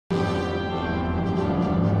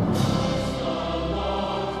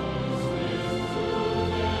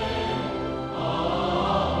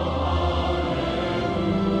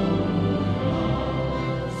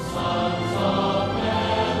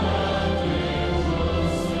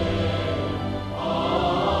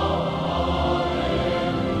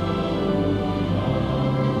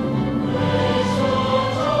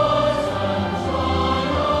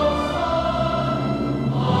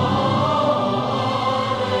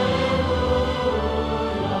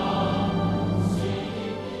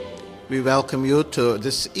We welcome you to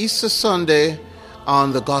this Easter Sunday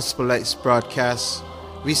on the Gospel Lights broadcast.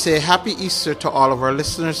 We say Happy Easter to all of our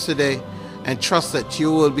listeners today and trust that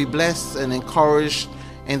you will be blessed and encouraged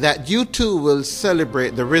and that you too will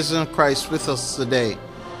celebrate the risen Christ with us today.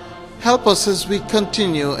 Help us as we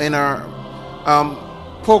continue in our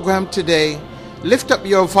program today. Lift up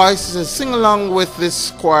your voices and sing along with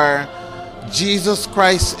this choir, Jesus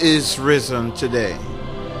Christ is risen today.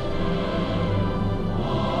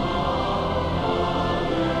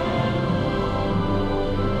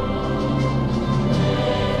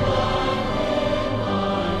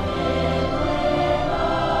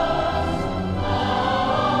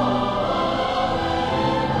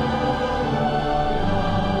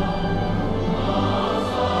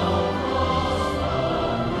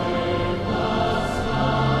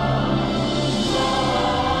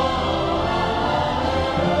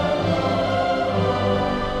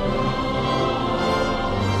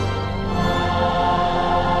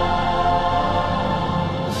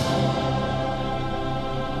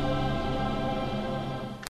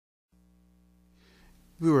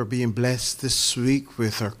 We were being blessed this week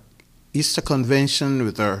with our Easter convention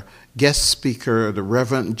with our guest speaker, the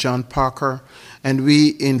Reverend John Parker, and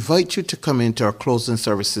we invite you to come into our closing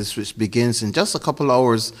services, which begins in just a couple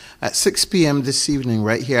hours at 6 p.m. this evening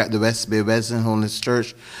right here at the West Bay Wesleyan Holiness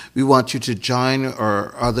Church. We want you to join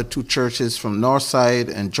our other two churches from Northside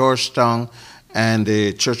and Georgetown and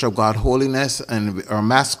the Church of God Holiness and our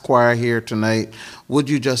mass choir here tonight. Would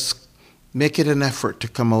you just make it an effort to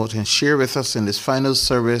come out and share with us in this final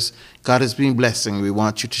service? God has been blessing. We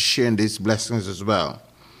want you to share in these blessings as well.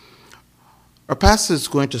 Our pastor is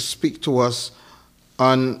going to speak to us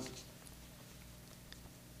on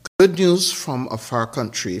good news from a far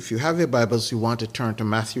country. If you have your Bibles, you want to turn to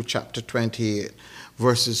Matthew chapter 28,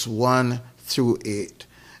 verses 1 through 8.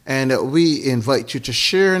 And we invite you to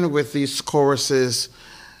share with these choruses.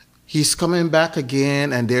 He's coming back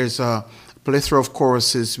again, and there's a plethora of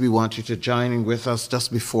choruses. We want you to join in with us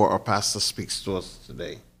just before our pastor speaks to us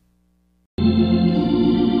today.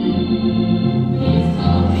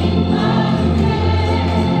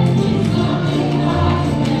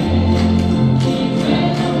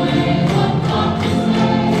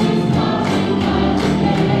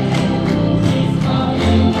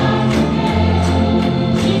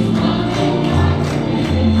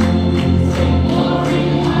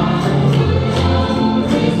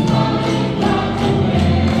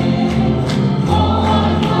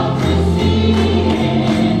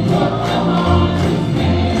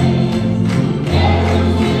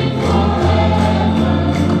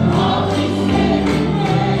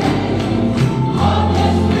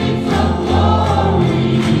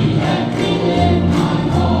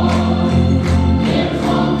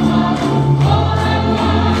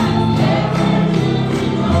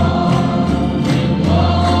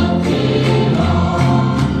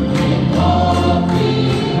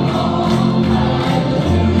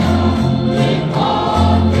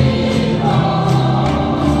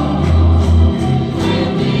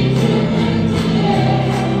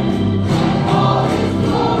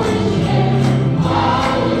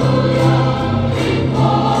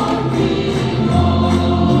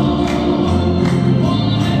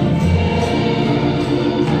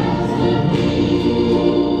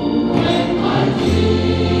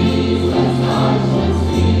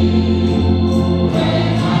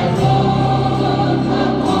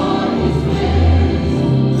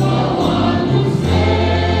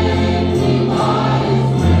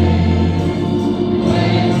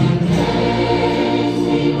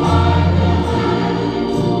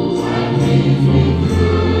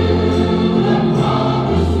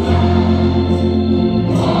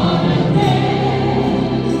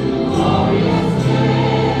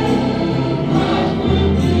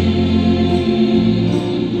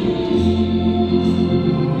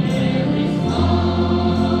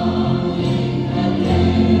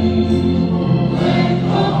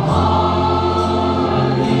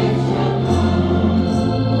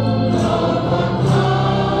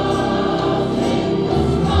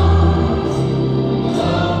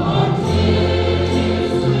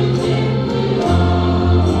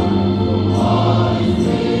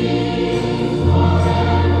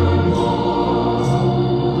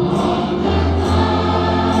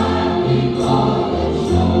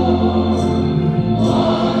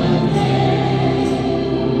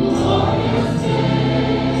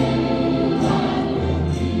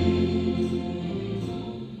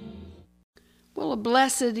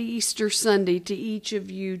 Blessed Easter Sunday to each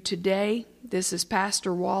of you today. This is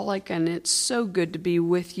Pastor Wallach, and it's so good to be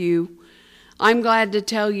with you. I'm glad to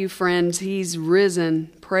tell you, friends, he's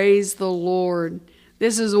risen. Praise the Lord.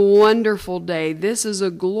 This is a wonderful day. This is a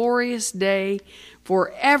glorious day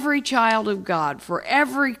for every child of God, for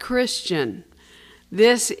every Christian.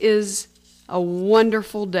 This is a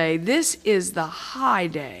wonderful day. This is the high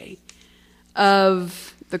day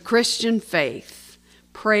of the Christian faith.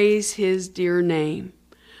 Praise his dear name.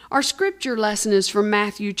 Our scripture lesson is from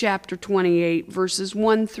Matthew chapter 28, verses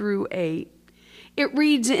 1 through 8. It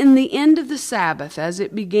reads, "In the end of the Sabbath, as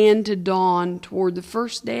it began to dawn toward the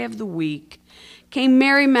first day of the week, came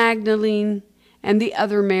Mary Magdalene and the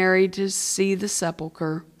other Mary to see the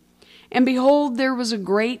sepulchre. And behold, there was a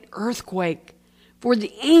great earthquake, for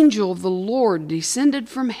the angel of the Lord descended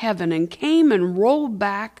from heaven and came and rolled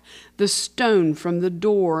back the stone from the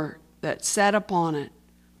door that sat upon it.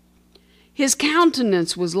 His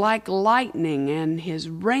countenance was like lightning, and his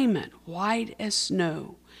raiment white as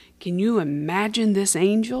snow." Can you imagine this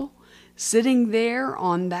angel sitting there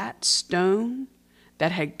on that stone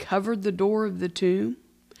that had covered the door of the tomb?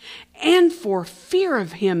 "And for fear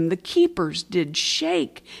of him, the keepers did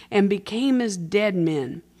shake and became as dead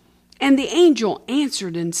men. And the angel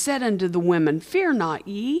answered and said unto the women, Fear not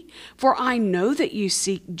ye, for I know that you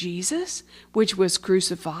seek Jesus, which was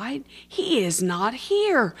crucified. He is not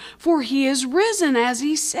here, for he is risen, as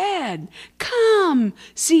he said. Come,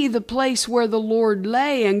 see the place where the Lord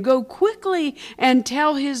lay, and go quickly and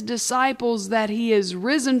tell his disciples that he is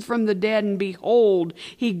risen from the dead, and behold,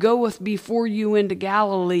 he goeth before you into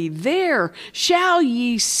Galilee. There shall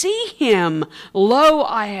ye see him. Lo,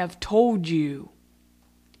 I have told you."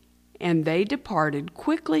 And they departed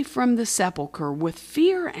quickly from the sepulchre with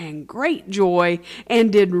fear and great joy,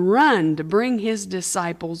 and did run to bring his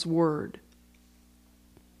disciples word.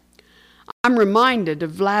 I'm reminded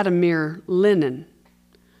of Vladimir Lenin,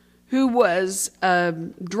 who was a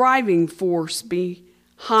driving force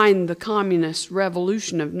behind the communist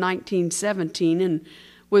revolution of 1917 and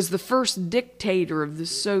was the first dictator of the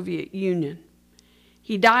Soviet Union.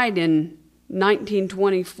 He died in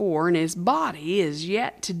 1924, and his body is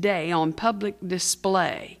yet today on public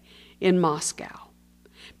display in Moscow.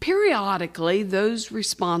 Periodically, those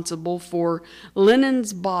responsible for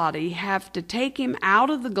Lenin's body have to take him out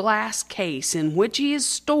of the glass case in which he is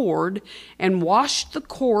stored and wash the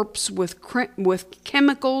corpse with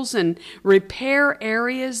chemicals and repair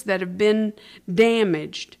areas that have been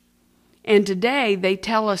damaged. And today they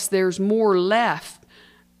tell us there's more left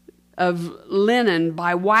of Lenin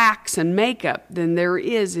by wax and makeup than there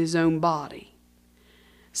is his own body.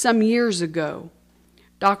 Some years ago,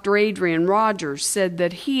 Dr. Adrian Rogers said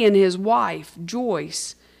that he and his wife,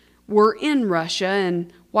 Joyce, were in Russia,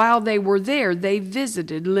 and while they were there, they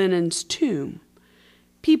visited Lenin's tomb.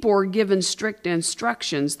 People are given strict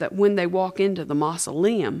instructions that when they walk into the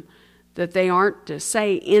mausoleum, that they aren't to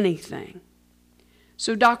say anything.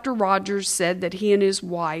 So Dr. Rogers said that he and his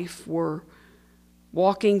wife were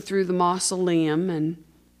walking through the mausoleum,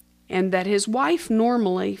 and that his wife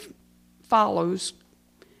normally follows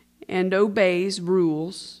and obeys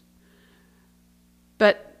rules.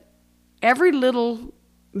 But every little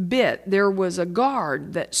bit there was a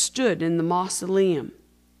guard that stood in the mausoleum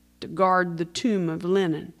to guard the tomb of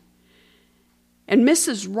Lenin. And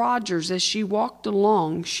Mrs. Rogers, as she walked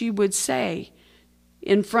along, she would say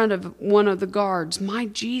in front of one of the guards, "My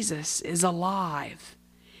Jesus is alive."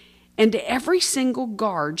 And to every single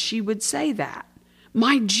guard, she would say that,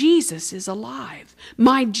 "My Jesus is alive.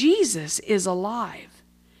 My Jesus is alive."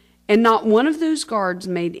 And not one of those guards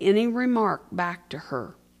made any remark back to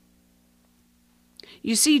her.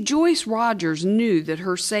 You see, Joyce Rogers knew that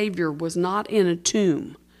her Savior was not in a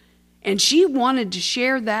tomb, and she wanted to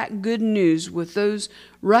share that good news with those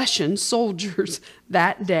Russian soldiers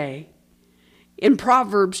that day. In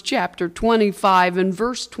Proverbs chapter 25 and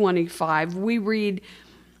verse 25, we read,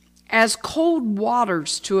 "As cold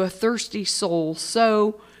waters to a thirsty soul,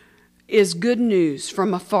 so is good news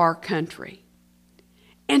from a far country."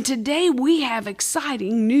 And today we have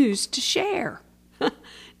exciting news to share.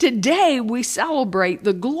 Today we celebrate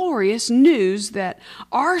the glorious news that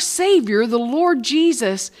our Savior, the Lord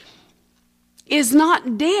Jesus, is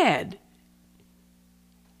not dead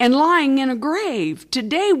and lying in a grave.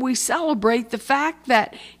 Today we celebrate the fact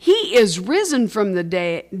that he is risen from the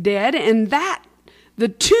dead, and that the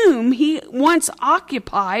tomb he once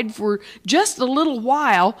occupied for just a little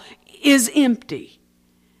while is empty.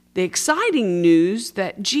 The exciting news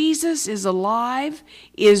that Jesus is alive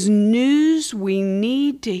is news we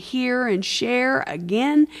need to hear and share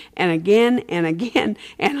again and again and again,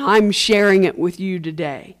 and I'm sharing it with you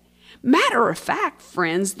today. Matter of fact,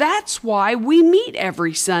 friends, that's why we meet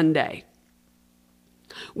every Sunday.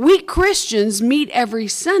 We Christians meet every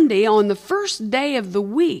Sunday on the first day of the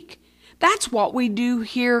week. That's what we do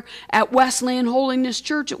here at Wesleyan Holiness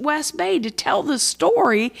Church at West Bay, to tell the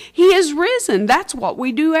story He is risen. That's what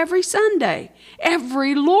we do every Sunday,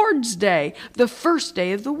 every Lord's Day, the first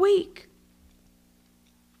day of the week.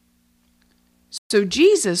 So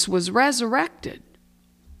Jesus was resurrected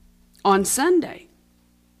on Sunday,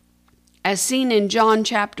 as seen in John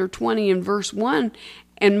chapter 20 and verse 1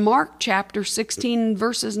 and Mark chapter 16 and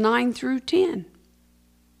verses 9 through 10.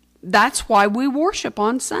 That's why we worship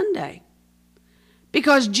on Sunday,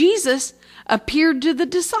 because Jesus appeared to the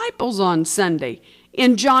disciples on Sunday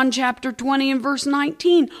in John chapter 20 and verse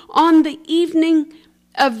 19 on the evening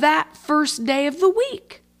of that first day of the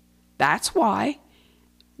week. That's why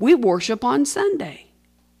we worship on Sunday.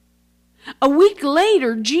 A week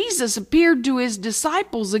later, Jesus appeared to His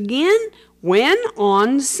disciples again. When?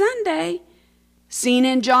 On Sunday, seen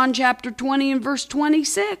in John chapter 20 and verse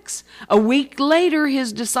 26. A week later,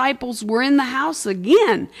 His disciples were in the house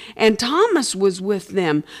again, and Thomas was with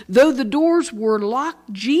them. Though the doors were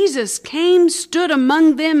locked, Jesus came, stood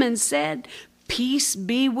among them, and said, "Peace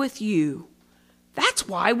be with you." That's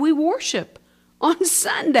why we worship on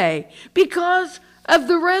Sunday, because of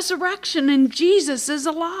the resurrection, and Jesus is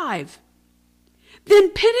alive.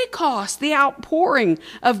 Then Pentecost, the outpouring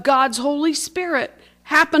of God's Holy Spirit,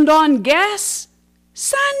 happened on, guess,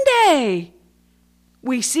 Sunday.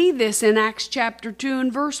 We see this in Acts chapter 2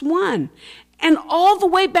 and verse 1. And all the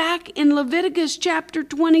way back in Leviticus chapter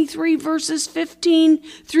 23, verses 15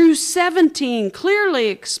 through 17, clearly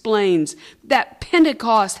explains that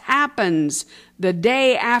Pentecost happens the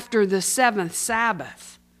day after the seventh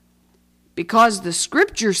Sabbath. Because the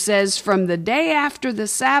scripture says, from the day after the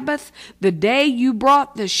Sabbath, the day you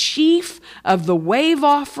brought the sheaf of the wave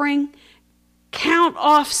offering, count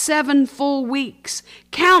off 7 full weeks,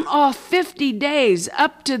 count off 50 days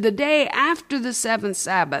up to the day after the seventh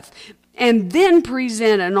Sabbath, and then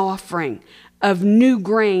present an offering of new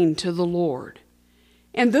grain to the Lord.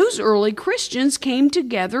 And those early Christians came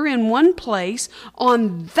together in one place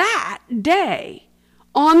on that day,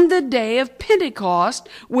 on the day of Pentecost,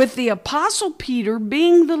 with the Apostle Peter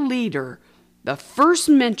being the leader. The first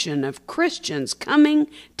mention of Christians coming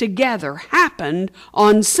together happened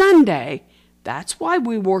on Sunday. That's why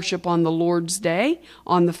we worship on the Lord's Day,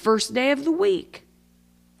 on the first day of the week.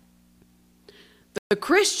 The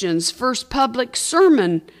Christians' first public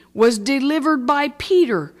sermon was delivered by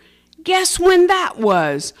Peter. Guess when that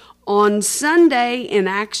was? On Sunday in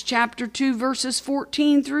Acts chapter 2, verses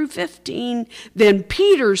 14 through 15. Then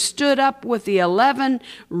Peter stood up with the 11,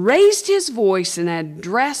 raised his voice, and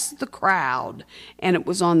addressed the crowd. And it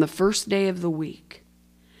was on the first day of the week.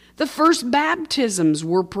 The first baptisms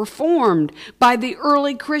were performed by the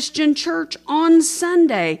early Christian church on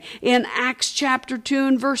Sunday in Acts chapter 2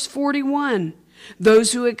 and verse 41.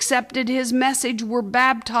 Those who accepted His message were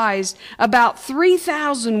baptized. About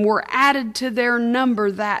 3,000 were added to their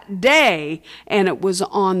number that day, and it was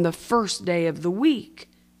on the first day of the week.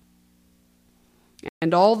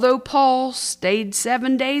 And although Paul stayed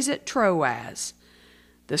 7 days at Troas,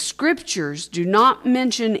 the scriptures do not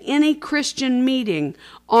mention any Christian meeting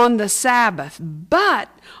on the Sabbath, but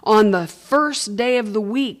on the first day of the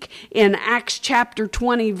week in Acts chapter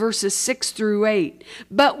 20, verses 6 through 8.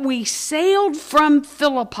 But we sailed from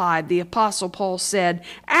Philippi, the Apostle Paul said,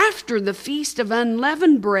 after the Feast of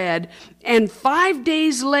Unleavened Bread, and 5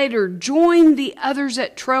 days later joined the others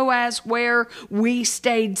at Troas, where we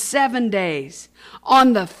stayed 7 days.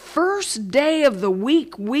 On the first day of the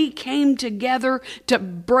week, we came together to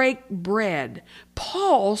break bread.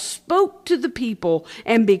 Paul spoke to the people,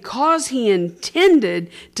 and because he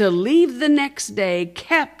intended to leave the next day,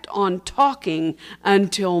 kept on talking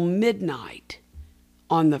until midnight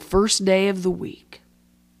on the first day of the week.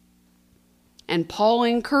 And Paul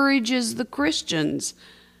encourages the Christians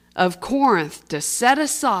of Corinth to set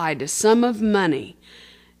aside a sum of money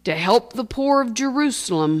to help the poor of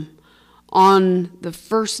Jerusalem on the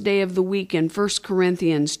first day of the week in 1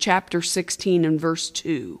 Corinthians chapter 16 and verse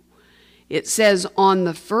 2. It says, on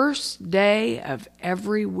the first day of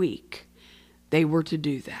every week, they were to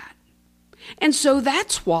do that. And so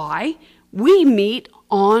that's why we meet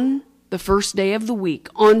on the first day of the week,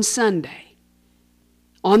 on Sunday,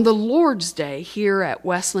 on the Lord's Day here at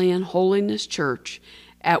Wesleyan Holiness Church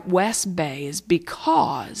at West Bay, is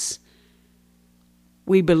because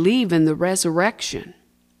we believe in the resurrection.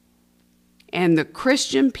 And the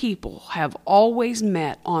Christian people have always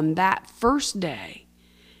met on that first day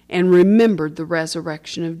and remembered the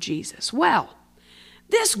resurrection of Jesus. Well,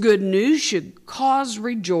 this good news should cause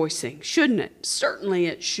rejoicing, shouldn't it? Certainly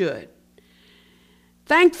it should.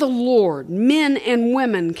 Thank the Lord, men and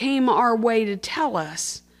women came our way to tell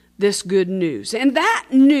us this good news. And that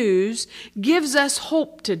news gives us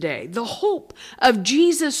hope today. The hope of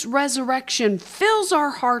Jesus' resurrection fills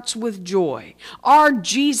our hearts with joy. Our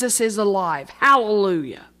Jesus is alive.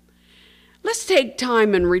 Hallelujah. Let's take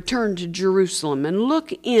time and return to Jerusalem and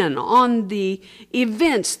look in on the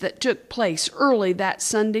events that took place early that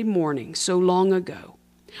Sunday morning so long ago.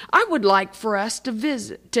 I would like for us to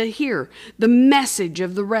hear the message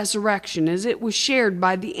of the resurrection as it was shared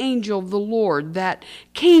by the angel of the Lord that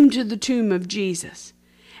came to the tomb of Jesus.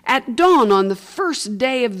 At dawn on the first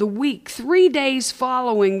day of the week, 3 days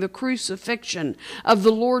following the crucifixion of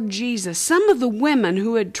the Lord Jesus, some of the women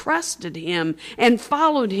who had trusted him and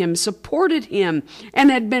followed him, supported him, and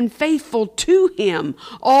had been faithful to him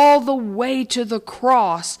all the way to the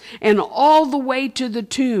cross and all the way to the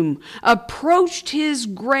tomb, approached his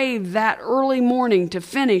grave that early morning to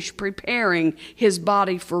finish preparing his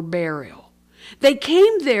body for burial. They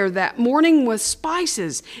came there that morning with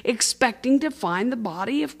spices, expecting to find the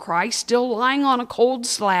body of Christ still lying on a cold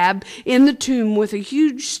slab in the tomb with a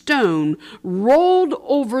huge stone rolled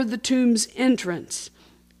over the tomb's entrance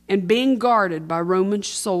and being guarded by Roman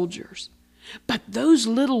soldiers. But those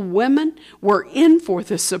little women were in for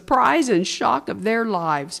the surprise and shock of their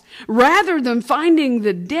lives. Rather than finding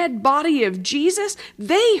the dead body of Jesus,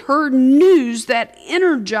 they heard news that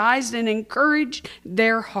energized and encouraged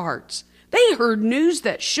their hearts. They heard news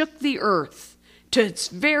that shook the earth to its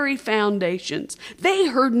very foundations. They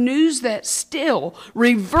heard news that still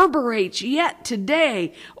reverberates yet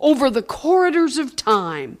today over the corridors of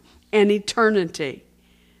time and eternity,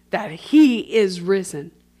 that he is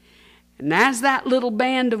risen. And as that little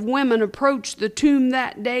band of women approached the tomb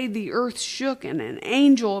that day, the earth shook and an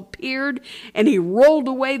angel appeared, and he rolled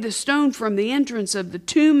away the stone from the entrance of the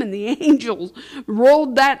tomb, and the angel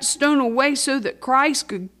rolled that stone away so that Christ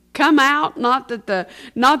could come out, not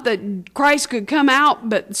that Christ could come out,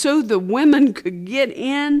 but so the women could get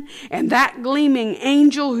in. And that gleaming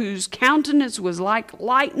angel, whose countenance was like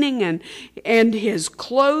lightning and his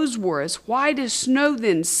clothes were as white as snow,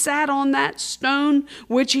 then sat on that stone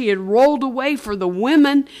which he had rolled away for the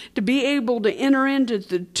women to be able to enter into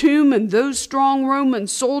the tomb. And those strong Roman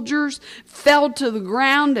soldiers fell to the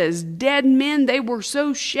ground as dead men. They were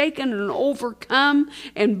so shaken and overcome,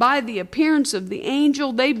 and by the appearance of the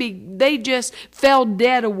angel, they just fell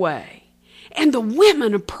dead away. And the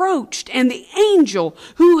women approached, and the angel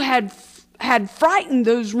who had frightened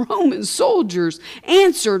those Roman soldiers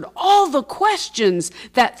answered all the questions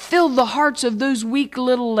that filled the hearts of those weak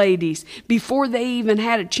little ladies before they even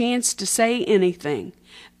had a chance to say anything.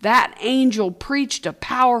 That angel preached a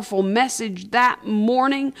powerful message that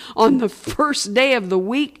morning on the first day of the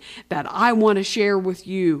week that I want to share with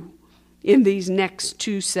you in these next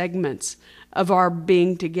 2 segments of our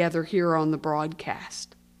being together here on the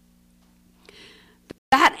broadcast.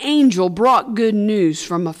 That angel brought good news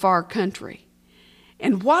from a far country.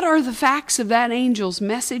 And what are the facts of that angel's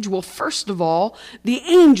message? Well, first of all, the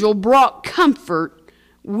angel brought comfort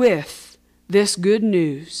with this good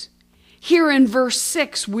news. Here in verse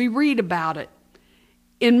 6, we read about it.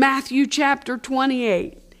 In Matthew chapter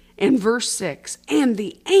 28 and verse 6, "And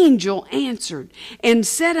the angel answered and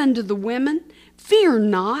said unto the women, Fear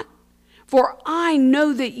not, for I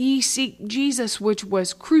know that ye seek Jesus which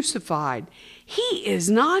was crucified. He is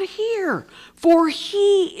not here, for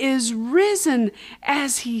he is risen,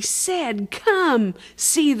 as he said. Come,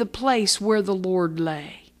 see the place where the Lord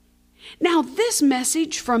lay." Now, this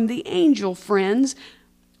message from the angel, friends,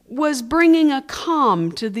 was bringing a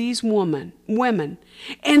calm to these women.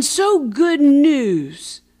 And so good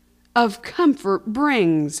news of comfort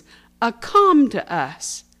brings a calm to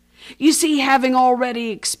us. You see, having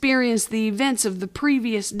already experienced the events of the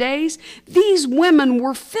previous days, these women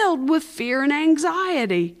were filled with fear and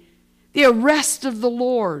anxiety. The arrest of the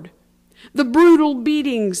Lord, the brutal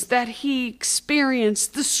beatings that he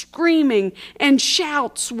experienced, the screaming and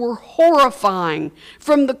shouts were horrifying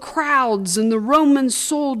from the crowds and the Roman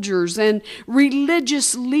soldiers and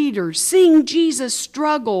religious leaders. Seeing Jesus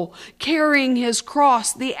struggle, carrying his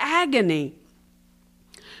cross, the agony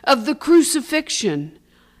of the crucifixion,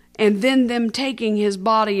 and then them taking his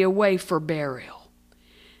body away for burial.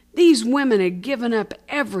 These women had given up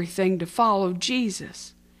everything to follow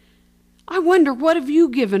Jesus. I wonder, what have you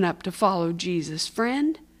given up to follow Jesus,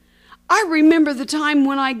 friend? I remember the time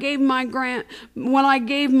when I gave my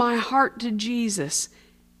heart to Jesus.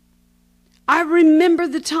 I remember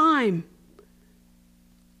the time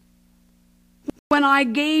when I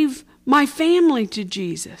gave my family to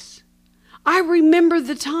Jesus. I remember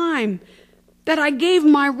the time that I gave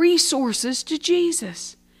my resources to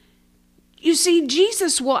Jesus. You see,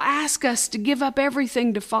 Jesus will ask us to give up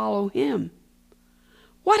everything to follow him.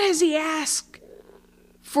 What has he asked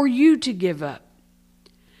for you to give up?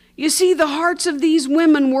 You see, the hearts of these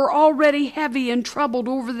women were already heavy and troubled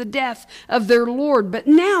over the death of their Lord, but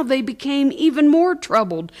now they became even more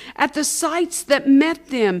troubled at the sights that met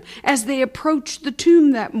them as they approached the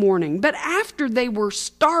tomb that morning. But after they were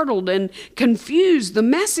startled and confused, the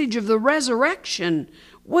message of the resurrection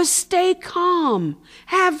was stay calm,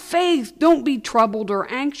 have faith, don't be troubled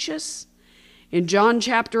or anxious. In John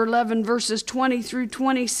chapter 11, verses 20 through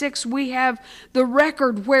 26, we have the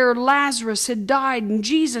record where Lazarus had died and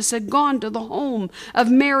Jesus had gone to the home of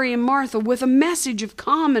Mary and Martha with a message of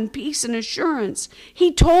calm and peace and assurance.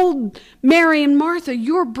 He told Mary and Martha,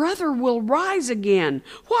 your brother will rise again.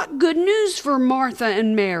 What good news for Martha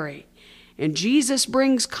and Mary! And Jesus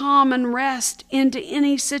brings calm and rest into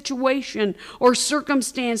any situation or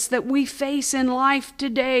circumstance that we face in life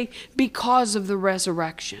today because of the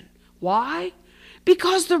resurrection. Why?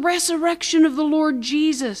 Because the resurrection of the Lord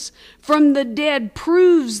Jesus from the dead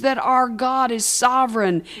proves that our God is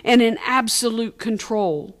sovereign and in absolute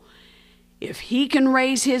control. If he can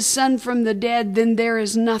raise his Son from the dead, then there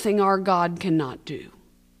is nothing our God cannot do.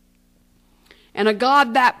 And a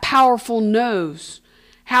God that powerful knows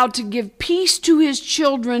how to give peace to his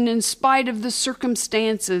children in spite of the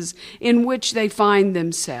circumstances in which they find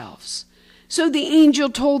themselves. So the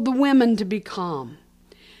angel told the women to be calm.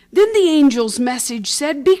 Then the angel's message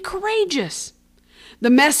said, be courageous. The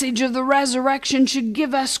message of the resurrection should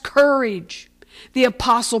give us courage. The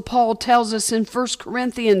Apostle Paul tells us in 1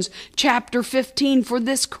 Corinthians chapter 15, for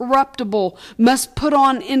this corruptible must put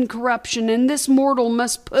on incorruption, and this mortal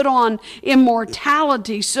must put on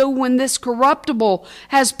immortality. So when this corruptible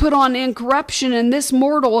has put on incorruption, and this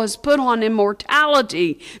mortal has put on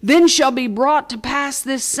immortality, then shall be brought to pass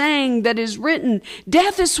this saying that is written,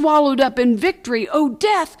 death is swallowed up in victory. O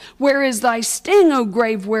death, where is thy sting? O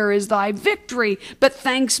grave, where is thy victory? But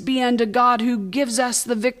thanks be unto God who gives us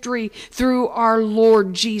the victory through our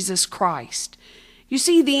Lord Jesus Christ. You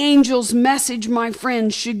see, the angel's message, my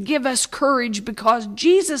friends, should give us courage because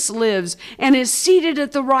Jesus lives and is seated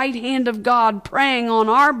at the right hand of God praying on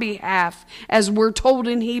our behalf, as we're told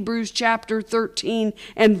in Hebrews chapter 13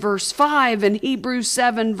 and verse 5 and Hebrews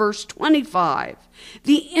 7 verse 25.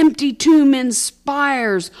 The empty tomb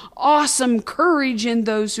inspires awesome courage in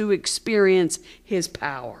those who experience his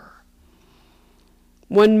power.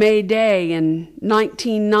 One May day in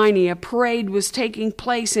 1990, a parade was taking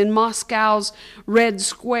place in Moscow's Red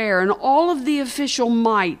Square, and all of the official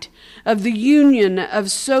might of the Union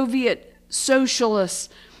of Soviet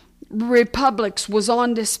Socialist Republics was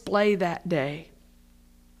on display that day.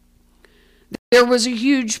 There was a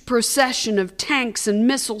huge procession of tanks and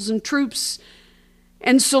missiles and troops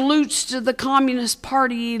and salutes to the Communist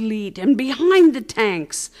Party elite, and behind the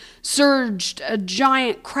tanks surged a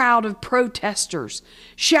giant crowd of protesters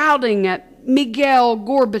shouting at Mikhail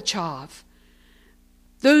Gorbachev.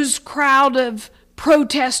 Those crowd of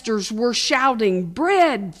protesters were shouting,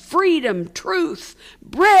 bread, freedom, truth,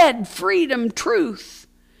 bread, freedom, truth.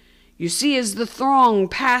 You see, as the throng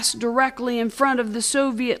passed directly in front of the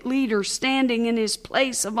Soviet leader standing in his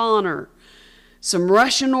place of honor, some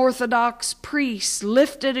Russian Orthodox priests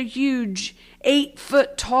lifted a huge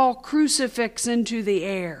 8-foot-tall crucifix into the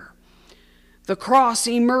air. The cross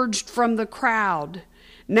emerged from the crowd,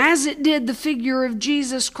 and as it did, the figure of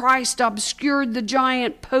Jesus Christ obscured the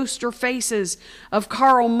giant poster faces of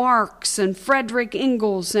Karl Marx and Frederick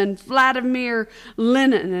Engels and Vladimir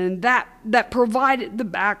Lenin, and that provided the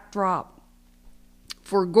backdrop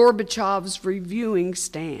for Gorbachev's reviewing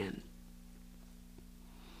stand.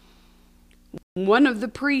 One of the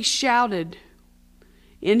priests shouted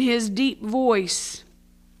in his deep voice,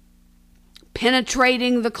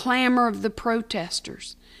 penetrating the clamor of the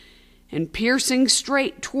protesters and piercing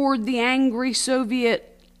straight toward the angry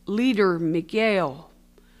Soviet leader, Mikhail.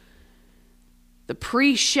 The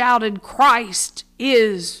priest shouted, Christ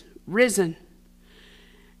is risen.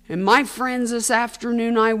 And my friends, this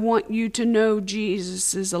afternoon, I want you to know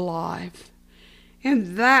Jesus is alive.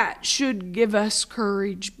 And that should give us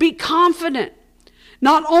courage. Be confident.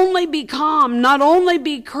 Not only be calm, not only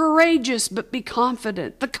be courageous, but be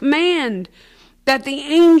confident. The command that the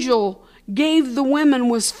angel gave the women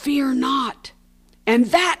was fear not. And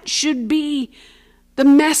that should be the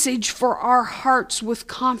message for our hearts with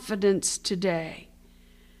confidence today.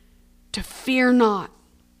 To fear not,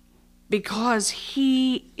 because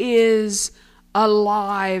he is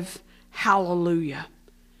alive. Hallelujah.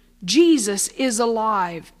 Jesus is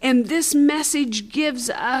alive, and this message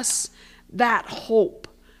gives us that hope.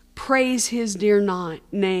 Praise his dear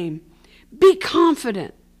name. Be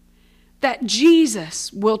confident. that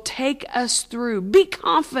Jesus will take us through. Be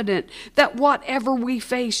confident that whatever we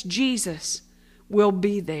face, Jesus will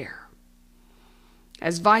be there.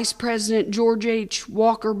 As Vice President George H.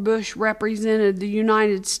 Walker Bush represented the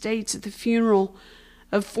United States at the funeral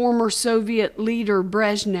of former Soviet leader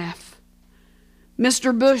Brezhnev,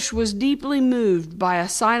 Mr. Bush was deeply moved by a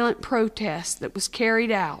silent protest that was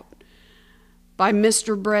carried out by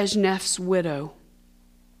Mr. Brezhnev's widow.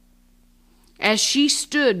 As she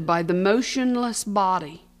stood by the motionless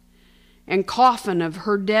body and coffin of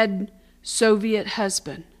her dead Soviet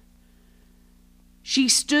husband, she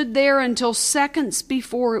stood there until seconds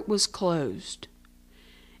before it was closed.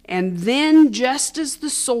 And then, just as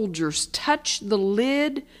the soldiers touched the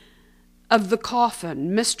lid of the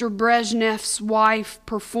coffin, Mr. Brezhnev's wife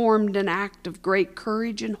performed an act of great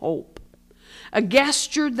courage and hope, a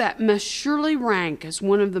gesture that must surely rank as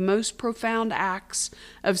one of the most profound acts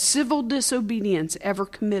of civil disobedience ever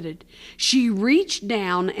committed. She reached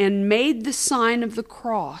down and made the sign of the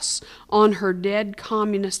cross on her dead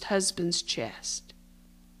communist husband's chest.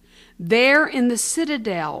 There in the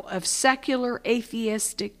citadel of secular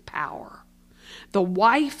atheistic power, the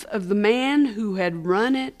wife of the man who had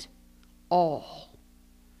run it all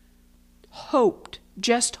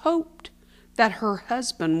just hoped that her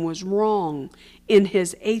husband was wrong in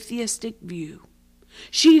his atheistic view.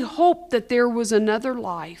 She hoped that there was another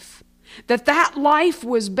life, that life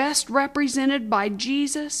was best represented by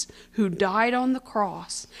Jesus who died on the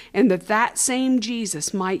cross, and that same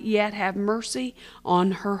Jesus might yet have mercy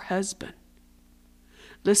on her husband.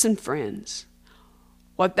 Listen, friends,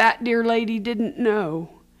 what that dear lady didn't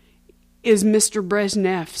know is Mr.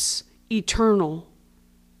 Brezhnev's eternal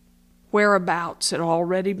whereabouts had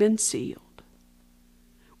already been sealed.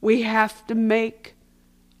 We have to make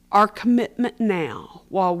our commitment now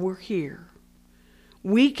while we're here.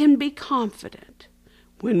 We can be confident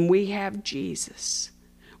when we have Jesus.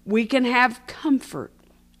 We can have comfort.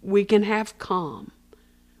 We can have calm.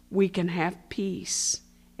 We can have peace.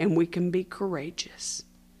 And we can be courageous.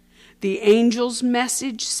 The angel's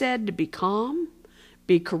message said to be calm,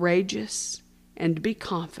 be courageous, and to be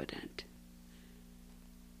confident.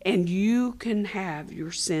 And you can have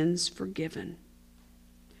your sins forgiven.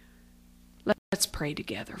 Let's pray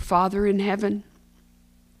together. Father in heaven,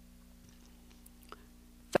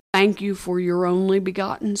 thank you for your only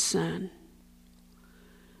begotten Son,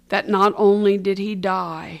 that not only did he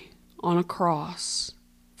die on a cross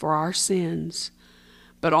for our sins,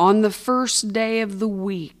 but on the first day of the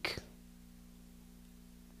week,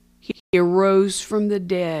 he arose from the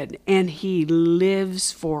dead and he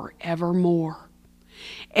lives forevermore.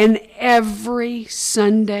 And every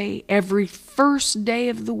Sunday, every first day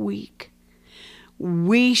of the week,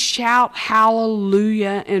 we shout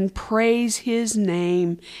hallelujah and praise his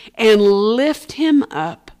name and lift him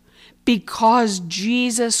up because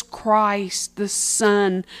Jesus Christ, the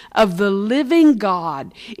Son of the living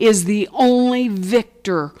God, is the only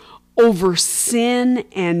victor over sin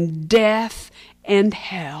and death and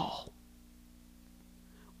hell.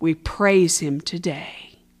 We praise him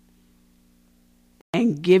today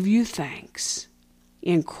and give you thanks.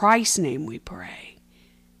 In Christ's name we pray.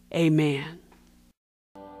 Amen.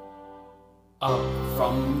 Up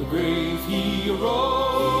from the grave he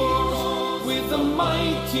arose, with a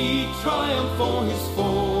mighty triumph for his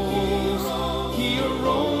foes. He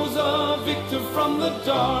arose a victor from the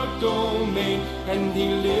dark domain, and he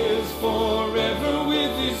lives forever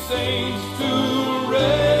with his saints to